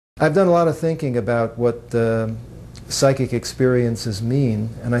I've done a lot of thinking about what psychic experiences mean,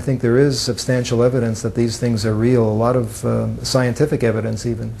 and I think there is substantial evidence that these things are real, a lot of scientific evidence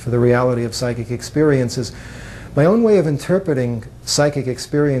even, for the reality of psychic experiences. My own way of interpreting psychic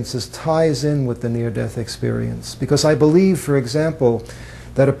experiences ties in with the near-death experience, because I believe, for example,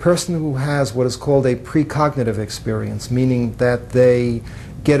 that a person who has what is called a precognitive experience, meaning that they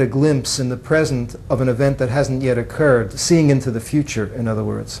get a glimpse in the present of an event that hasn't yet occurred, seeing into the future, in other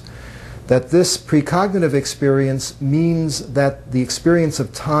words, that this precognitive experience means that the experience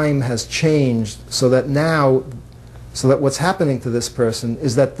of time has changed so that what's happening to this person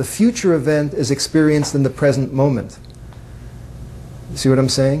is that the future event is experienced in the present moment. You see what I'm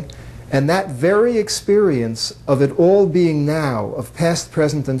saying? And that very experience of it all being now, of past,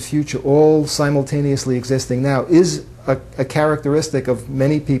 present, and future, all simultaneously existing now, is a characteristic of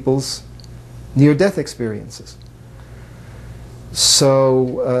many people's near-death experiences.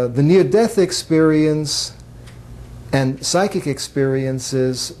 So the near-death experience and psychic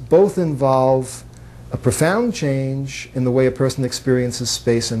experiences both involve a profound change in the way a person experiences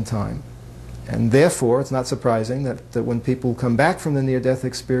space and time. And therefore, it's not surprising that when people come back from the near-death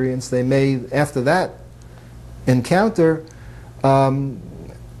experience, they may, after that encounter,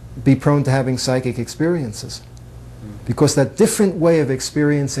 be prone to having psychic experiences. Because that different way of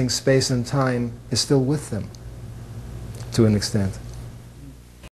experiencing space and time is still with them, to an extent.